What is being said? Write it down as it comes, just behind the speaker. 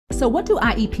So what do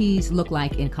IEPs look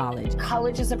like in college?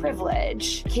 College is a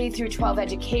privilege. K through 12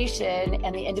 education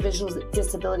and the Individuals with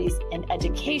Disabilities in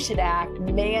Education Act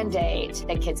mandate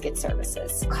that kids get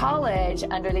services. College,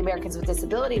 under the Americans with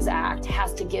Disabilities Act,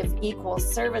 has to give equal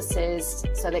services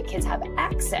so that kids have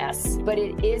access, but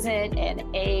it isn't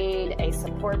an aid, a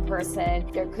support person.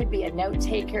 There could be a note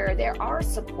taker. There are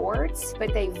supports,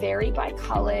 but they vary by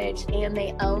college, and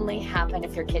they only happen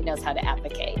if your kid knows how to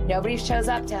advocate. Nobody shows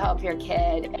up to help your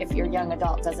kid if your young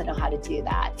adult doesn't know how to do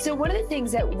that. So one of the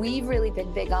things that we've really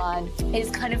been big on is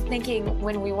kind of thinking,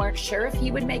 when we weren't sure if he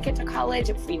would make it to college,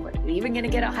 if we were even going to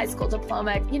get a high school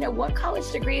diploma,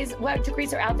 what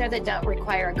degrees are out there that don't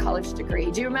require a college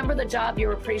degree? Do you remember the job you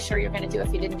were pretty sure you're going to do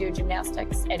if you didn't do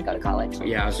gymnastics and go to college?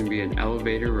 Yeah, I was going to be an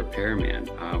elevator repairman,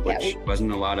 which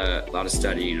wasn't a lot of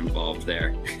studying involved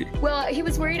there. Well, he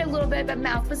was worried a little bit, but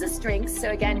math was a strength. So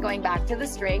again, going back to the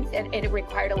strength, and it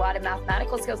required a lot of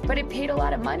mathematical skills, but it paid a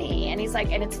lot of money. And he's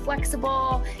like, and it's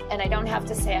flexible, and I don't have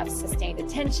to say I have sustained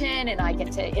attention, and I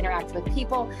get to interact with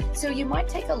people. So you might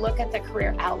take a look at the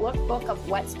career outlook book of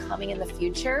what's coming in the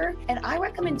future. And I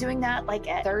recommend doing that like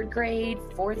at 3rd grade,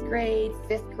 4th grade,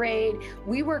 5th grade.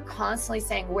 We were constantly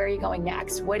saying, where are you going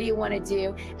next? What do you want to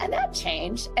do? And that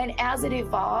changed. And as it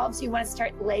evolves, you want to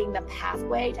start laying the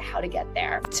pathway to how to get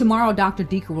there. Tomorrow, Dr.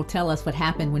 Deeker will tell us what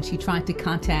happened when she tried to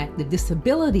contact the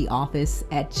disability office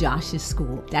at Josh's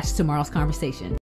school. That's tomorrow's conversation.